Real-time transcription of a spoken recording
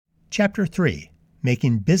Chapter 3,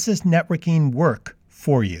 Making Business Networking Work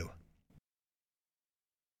for You.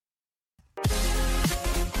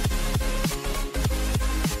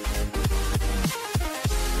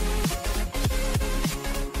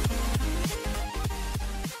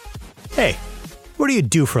 Hey, what do you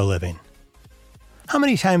do for a living? How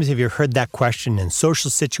many times have you heard that question in social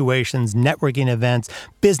situations, networking events,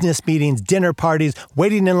 business meetings, dinner parties,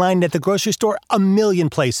 waiting in line at the grocery store, a million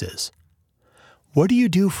places? What do you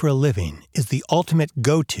do for a living is the ultimate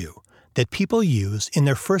go-to that people use in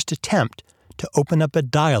their first attempt to open up a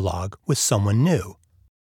dialogue with someone new.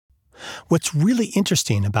 What's really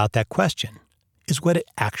interesting about that question is what it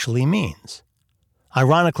actually means.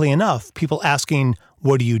 Ironically enough, people asking,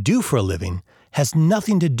 "What do you do for a living?" has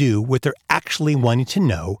nothing to do with their actually wanting to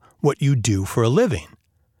know what you do for a living.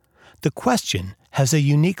 The question has a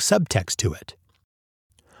unique subtext to it.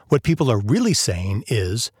 What people are really saying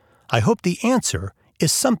is, I hope the answer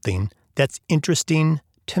is something that's interesting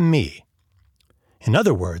to me. In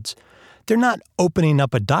other words, they're not opening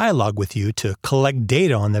up a dialogue with you to collect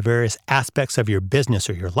data on the various aspects of your business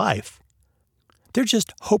or your life. They're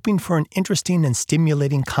just hoping for an interesting and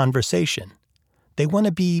stimulating conversation. They want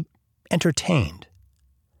to be entertained.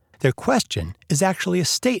 Their question is actually a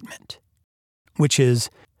statement, which is,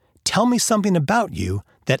 tell me something about you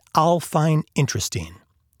that I'll find interesting.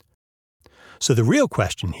 So the real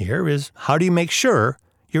question here is, how do you make sure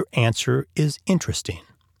your answer is interesting?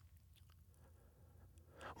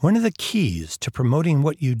 One of the keys to promoting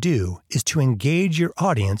what you do is to engage your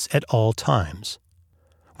audience at all times,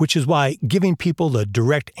 which is why giving people the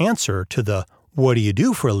direct answer to the "what do you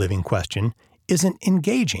do for a living?" question isn't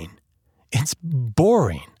engaging. It's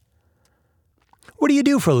boring. What do you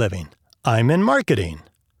do for a living? I'm in marketing.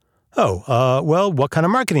 Oh, well, what kind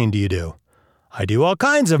of marketing do you do? I do all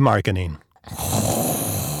kinds of marketing.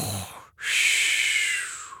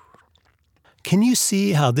 Can you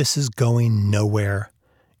see how this is going nowhere?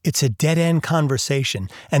 It's a dead-end conversation,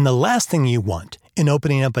 and the last thing you want in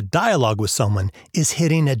opening up a dialogue with someone is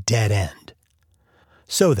hitting a dead end.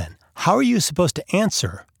 So then, how are you supposed to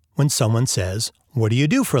answer when someone says, "What do you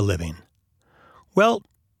do for a living?" Well,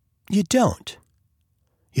 you don't.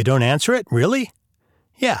 You don't answer it, really?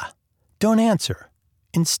 Yeah, don't answer.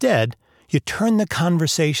 Instead, you turn the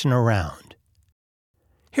conversation around.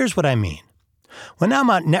 Here's what I mean. When I'm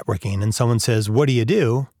out networking and someone says, "What do you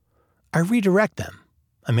do?" I redirect them.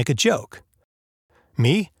 I make a joke.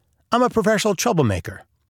 Me? I'm a professional troublemaker.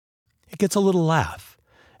 It gets a little laugh.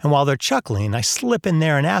 And while they're chuckling, I slip in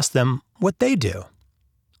there and ask them what they do.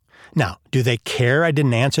 Now, do they care I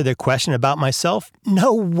didn't answer their question about myself?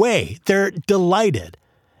 No way. They're delighted.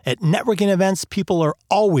 At networking events, people are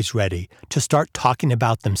always ready to start talking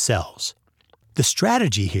about themselves. The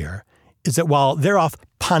strategy here is that while they're off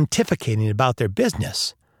pontificating about their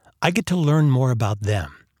business, I get to learn more about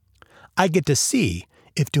them. I get to see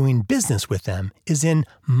if doing business with them is in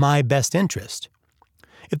my best interest.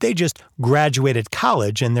 If they just graduated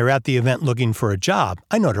college and they're at the event looking for a job,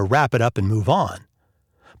 I know to wrap it up and move on.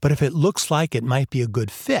 But if it looks like it might be a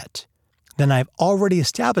good fit, then I've already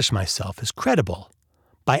established myself as credible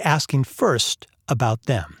by asking first about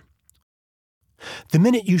them. The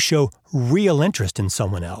minute you show real interest in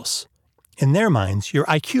someone else, in their minds, your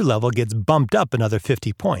IQ level gets bumped up another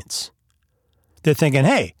 50 points. They're thinking,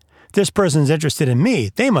 hey, this person's interested in me.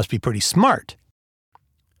 They must be pretty smart.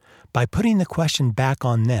 By putting the question back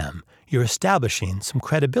on them, you're establishing some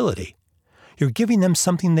credibility. You're giving them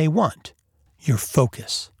something they want, your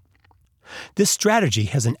focus. This strategy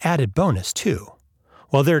has an added bonus, too.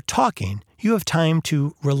 While they're talking, you have time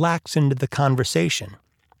to relax into the conversation.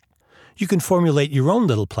 You can formulate your own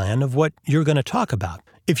little plan of what you're going to talk about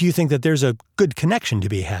if you think that there's a good connection to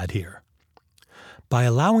be had here. By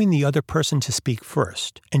allowing the other person to speak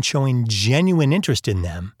first and showing genuine interest in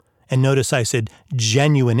them, and notice I said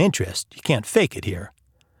genuine interest, you can't fake it here,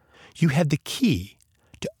 you have the key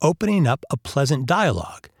to opening up a pleasant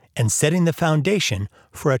dialogue and setting the foundation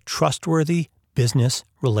for a trustworthy business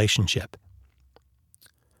relationship.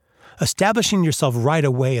 Establishing yourself right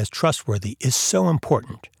away as trustworthy is so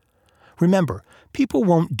important. Remember, people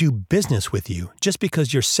won't do business with you just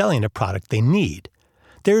because you're selling a product they need.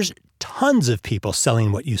 There's tons of people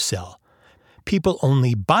selling what you sell. People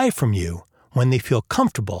only buy from you when they feel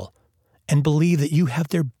comfortable and believe that you have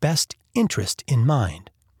their best interest in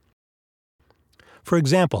mind. For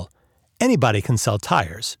example, anybody can sell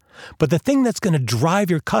tires, but the thing that's going to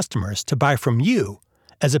drive your customers to buy from you,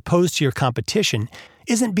 as opposed to your competition,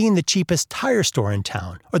 isn't being the cheapest tire store in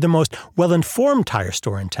town or the most well-informed tire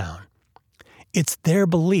store in town. It's their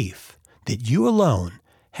belief that you alone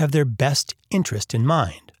have their best interest in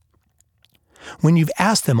mind. When you've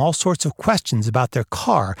asked them all sorts of questions about their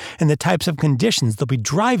car and the types of conditions they'll be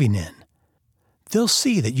driving in, they'll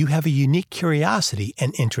see that you have a unique curiosity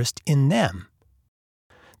and interest in them.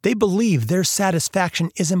 They believe their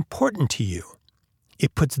satisfaction is important to you.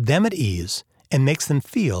 It puts them at ease and makes them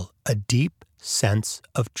feel a deep sense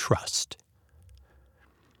of trust.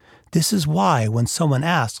 This is why when someone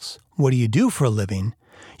asks, "What do you do for a living?"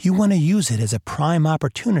 you want to use it as a prime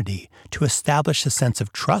opportunity to establish a sense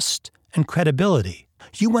of trust and credibility.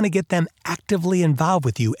 You want to get them actively involved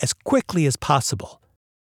with you as quickly as possible.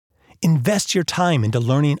 Invest your time into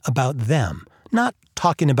learning about them, not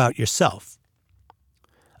talking about yourself.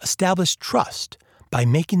 Establish trust by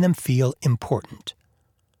making them feel important.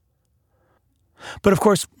 But of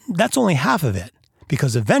course, that's only half of it,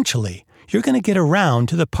 because eventually you're going to get around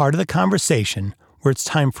to the part of the conversation where it's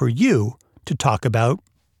time for you to talk about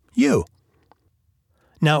you.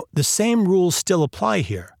 Now, the same rules still apply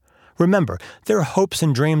here. Remember, their hopes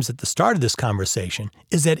and dreams at the start of this conversation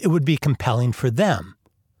is that it would be compelling for them.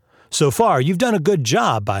 So far, you've done a good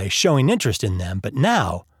job by showing interest in them, but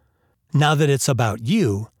now that it's about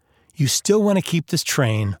you, you still want to keep this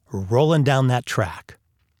train rolling down that track.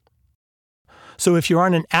 So if you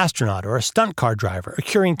aren't an astronaut or a stunt car driver or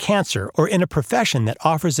curing cancer or in a profession that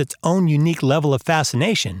offers its own unique level of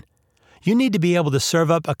fascination, you need to be able to serve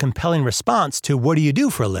up a compelling response to "What do you do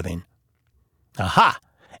for a living?" Aha!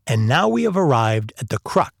 And now we have arrived at the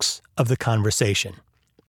crux of the conversation.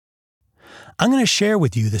 I'm going to share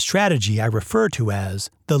with you the strategy I refer to as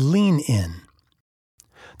the lean-in.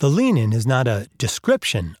 The lean-in is not a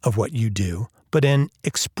description of what you do, but an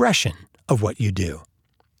expression of what you do.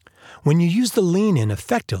 When you use the lean-in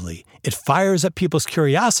effectively, it fires up people's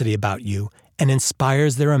curiosity about you and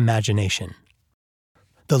inspires their imagination.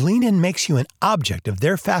 The lean-in makes you an object of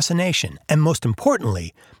their fascination and, most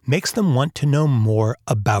importantly, makes them want to know more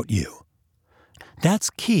about you. That's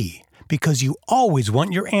key because you always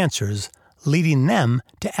want your answers leading them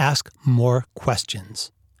to ask more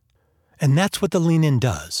questions. And that's what the lean-in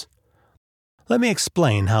does. Let me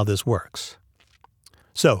explain how this works.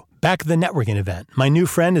 So, back at the networking event, my new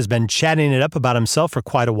friend has been chatting it up about himself for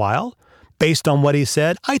quite a while. Based on what he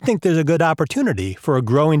said, I think there's a good opportunity for a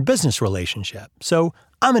growing business relationship, so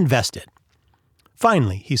I'm invested.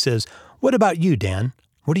 Finally, he says, "What about you, Dan?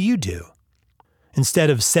 What do you do?" Instead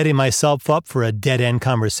of setting myself up for a dead-end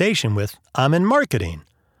conversation with, "I'm in marketing,"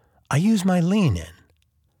 I use my lean-in,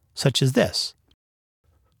 such as this.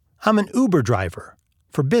 "I'm an Uber driver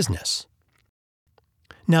for business."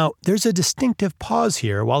 Now, there's a distinctive pause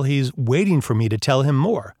here while he's waiting for me to tell him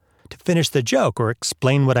more, to finish the joke or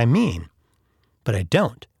explain what I mean. But I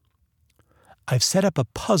don't. I've set up a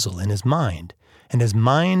puzzle in his mind, and his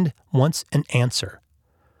mind wants an answer.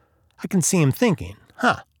 I can see him thinking,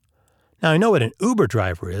 now I know what an Uber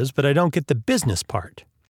driver is, but I don't get the business part.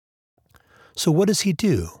 So what does he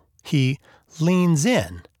do? He leans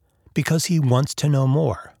in because he wants to know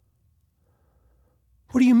more.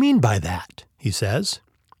 "What do you mean by that?" he says.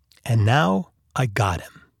 And now I got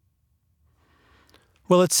him.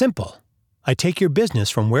 Well, it's simple. I take your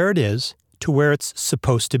business from where it is to where it's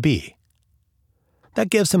supposed to be.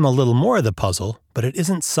 That gives him a little more of the puzzle, but it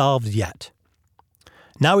isn't solved yet.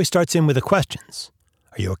 Now he starts in with the questions.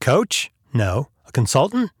 "Are you a coach? No. A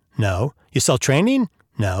consultant? No. You sell training?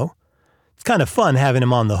 No." It's kind of fun having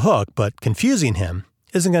him on the hook, but confusing him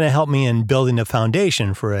isn't going to help me in building a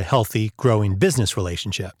foundation for a healthy, growing business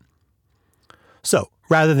relationship. So,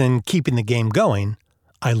 rather than keeping the game going,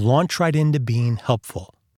 I launch right into being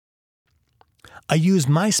helpful. I use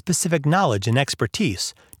my specific knowledge and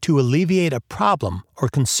expertise to alleviate a problem or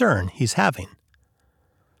concern he's having.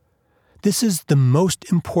 This is the most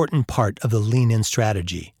important part of the lean-in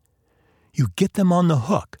strategy. You get them on the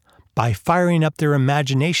hook by firing up their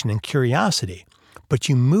imagination and curiosity, but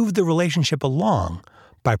you move the relationship along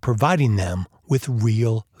by providing them with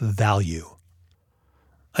real value.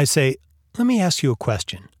 I say, "Let me ask you a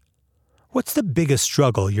question. What's the biggest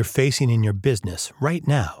struggle you're facing in your business right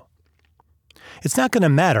now?" It's not going to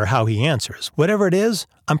matter how he answers. Whatever it is,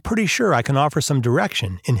 I'm pretty sure I can offer some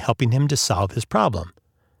direction in helping him to solve his problem.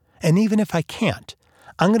 And even if I can't,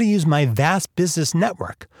 I'm going to use my vast business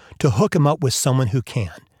network to hook him up with someone who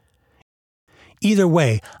can. Either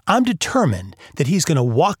way, I'm determined that he's going to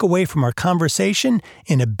walk away from our conversation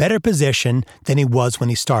in a better position than he was when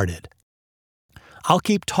he started. I'll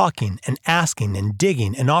keep talking and asking and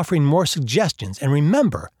digging and offering more suggestions. And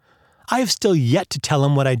remember, I have still yet to tell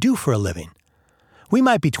him what I do for a living. We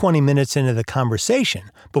might be 20 minutes into the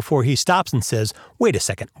conversation before he stops and says, "Wait a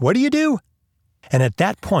second, what do you do?" And at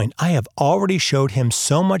that point, I have already showed him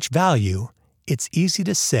so much value, it's easy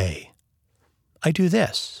to say, "I do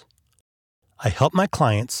this. I help my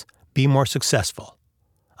clients be more successful.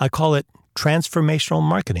 I call it transformational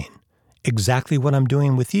marketing, exactly what I'm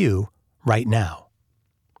doing with you right now.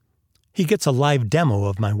 He gets a live demo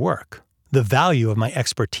of my work, the value of my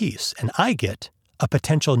expertise, and I get a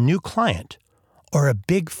potential new client or a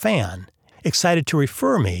big fan excited to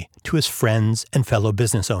refer me to his friends and fellow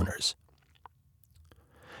business owners.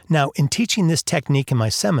 Now, in teaching this technique in my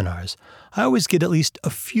seminars, I always get at least a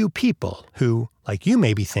few people who, like you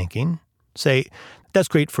may be thinking, say, "That's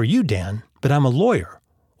great for you, Dan, but I'm a lawyer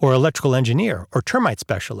or electrical engineer or termite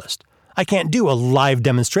specialist. I can't do a live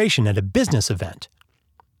demonstration at a business event."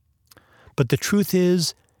 But the truth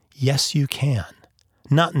is, yes, you can.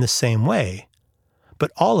 Not in the same way,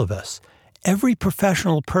 but all of us, every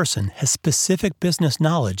professional person has specific business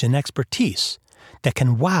knowledge and expertise that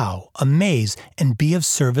can wow, amaze, and be of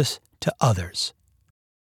service to others.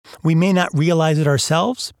 We may not realize it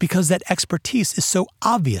ourselves because that expertise is so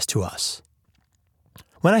obvious to us.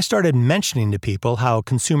 When I started mentioning to people how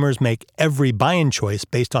consumers make every buying choice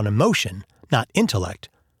based on emotion, not intellect,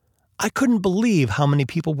 I couldn't believe how many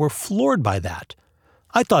people were floored by that.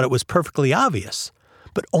 I thought it was perfectly obvious,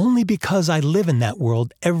 but only because I live in that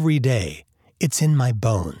world every day. It's in my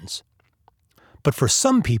bones. But for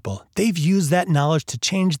some people, they've used that knowledge to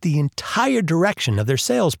change the entire direction of their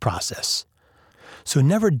sales process. So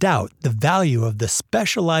never doubt the value of the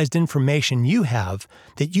specialized information you have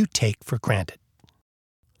that you take for granted.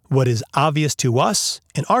 What is obvious to us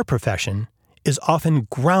in our profession is often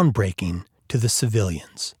groundbreaking to the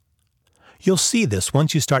civilians. You'll see this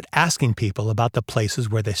once you start asking people about the places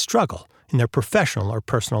where they struggle in their professional or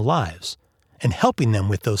personal lives and helping them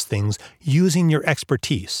with those things using your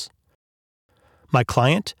expertise. My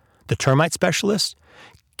client, the termite specialist,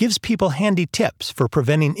 gives people handy tips for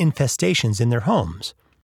preventing infestations in their homes.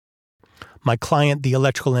 My client, the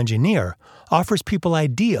electrical engineer, offers people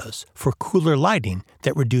ideas for cooler lighting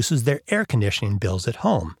that reduces their air conditioning bills at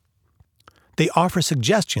home. They offer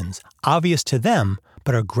suggestions obvious to them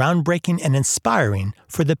but are groundbreaking and inspiring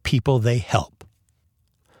for the people they help.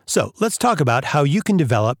 So let's talk about how you can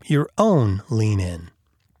develop your own lean-in.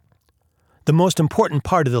 The most important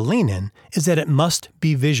part of the lean-in is that it must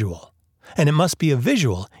be visual, and it must be a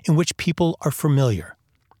visual in which people are familiar.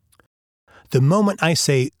 The moment I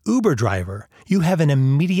say Uber driver, you have an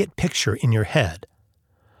immediate picture in your head.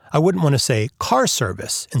 I wouldn't want to say car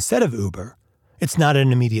service instead of Uber. It's not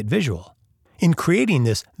an immediate visual. In creating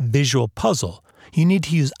this visual puzzle, you need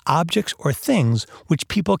to use objects or things which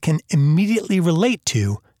people can immediately relate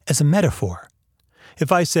to as a metaphor.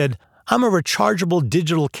 If I said, "I'm a rechargeable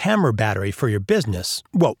digital camera battery for your business,"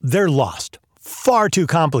 well, they're lost. Far too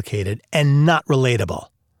complicated and not relatable.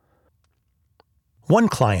 One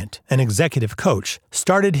client, an executive coach,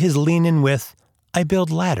 started his lean-in with, "I build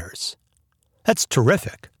ladders." That's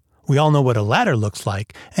terrific. We all know what a ladder looks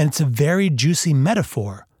like, and it's a very juicy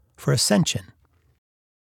metaphor for ascension.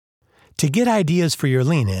 To get ideas for your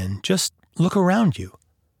lean-in, just look around you.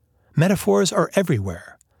 Metaphors are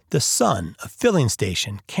everywhere. The sun, a filling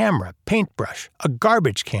station, camera, paintbrush, a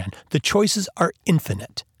garbage can. The choices are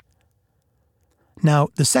infinite. Now,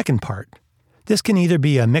 the second part. This can either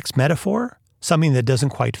be a mixed metaphor, something that doesn't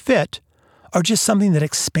quite fit, or just something that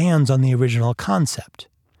expands on the original concept.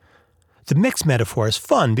 The mixed metaphor is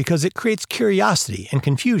fun because it creates curiosity and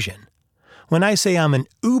confusion. When I say I'm an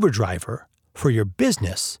Uber driver for your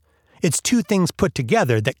business, it's two things put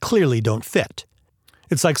together that clearly don't fit.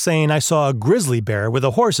 It's like saying I saw a grizzly bear with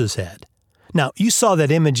a horse's head. Now, you saw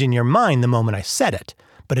that image in your mind the moment I said it,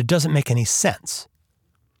 but it doesn't make any sense.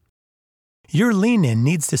 Your lean-in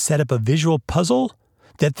needs to set up a visual puzzle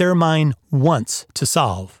that their mind wants to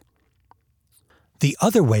solve. The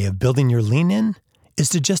other way of building your lean-in is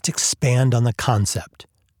to just expand on the concept.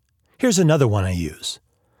 Here's another one I use.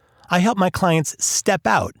 I help my clients step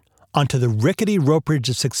out onto the rickety rope bridge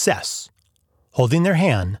of success, holding their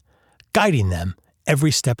hand, guiding them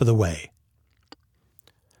every step of the way.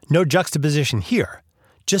 No juxtaposition here,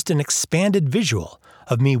 just an expanded visual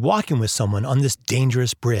of me walking with someone on this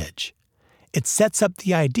dangerous bridge. It sets up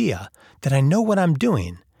the idea that I know what I'm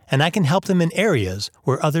doing and I can help them in areas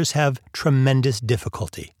where others have tremendous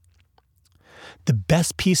difficulty. The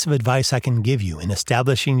best piece of advice I can give you in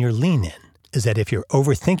establishing your lean-in is that if you're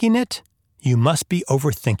overthinking it, you must be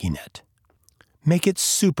overthinking it. Make it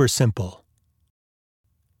super simple.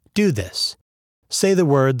 Do this. Say the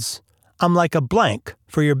words, "I'm like a blank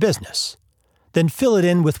for your business." Then fill it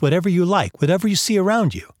in with whatever you like, whatever you see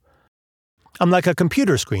around you. I'm like a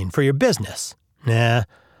computer screen for your business. Nah.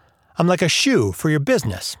 I'm like a shoe for your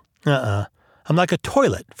business. I'm like a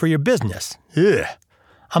toilet for your business. Ugh.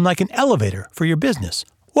 I'm like an elevator for your business.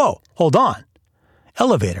 Whoa, hold on.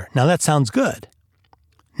 Elevator. Now that sounds good.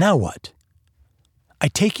 Now what? I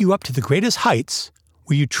take you up to the greatest heights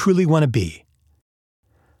where you truly want to be.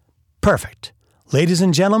 Perfect. Ladies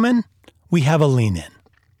and gentlemen, we have a lean-in.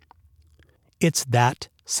 It's that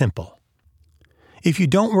simple. If you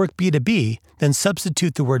don't work B2B, then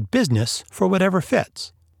substitute the word business for whatever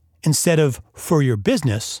fits. Instead of for your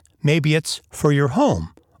business, maybe it's for your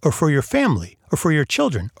home, or for your family, or for your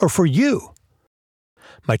children, or for you.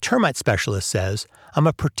 My termite specialist says, I'm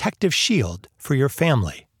a protective shield for your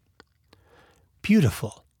family.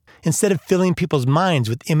 Beautiful. Instead of filling people's minds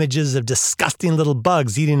with images of disgusting little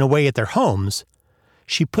bugs eating away at their homes,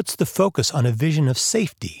 she puts the focus on a vision of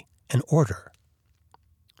safety and order.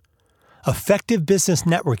 Effective business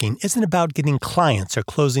networking isn't about getting clients or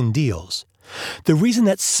closing deals. The reason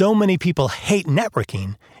that so many people hate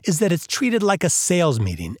networking is that it's treated like a sales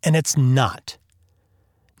meeting, and it's not.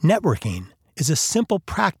 Networking is a simple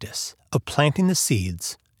practice of planting the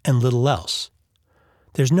seeds and little else.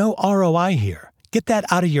 There's no ROI here. Get that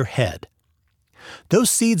out of your head. Those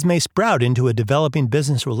seeds may sprout into a developing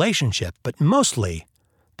business relationship, but mostly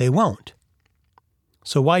they won't.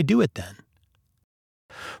 So why do it then?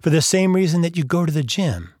 For the same reason that you go to the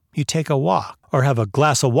gym, you take a walk, or have a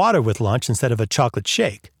glass of water with lunch instead of a chocolate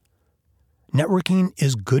shake. Networking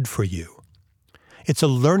is good for you. It's a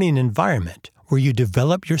learning environment where you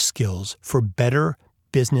develop your skills for better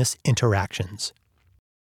business interactions.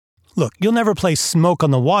 Look, you'll never play Smoke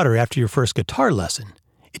on the Water after your first guitar lesson.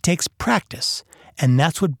 It takes practice, and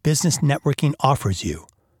that's what business networking offers you.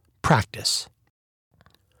 Practice.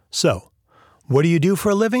 So, what do you do for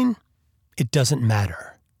a living? It doesn't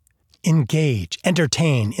matter. Engage,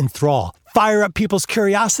 entertain, enthrall, fire up people's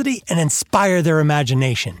curiosity, and inspire their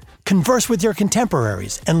imagination. Converse with your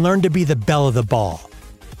contemporaries and learn to be the belle of the ball.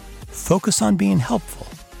 Focus on being helpful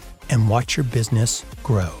and watch your business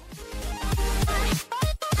grow.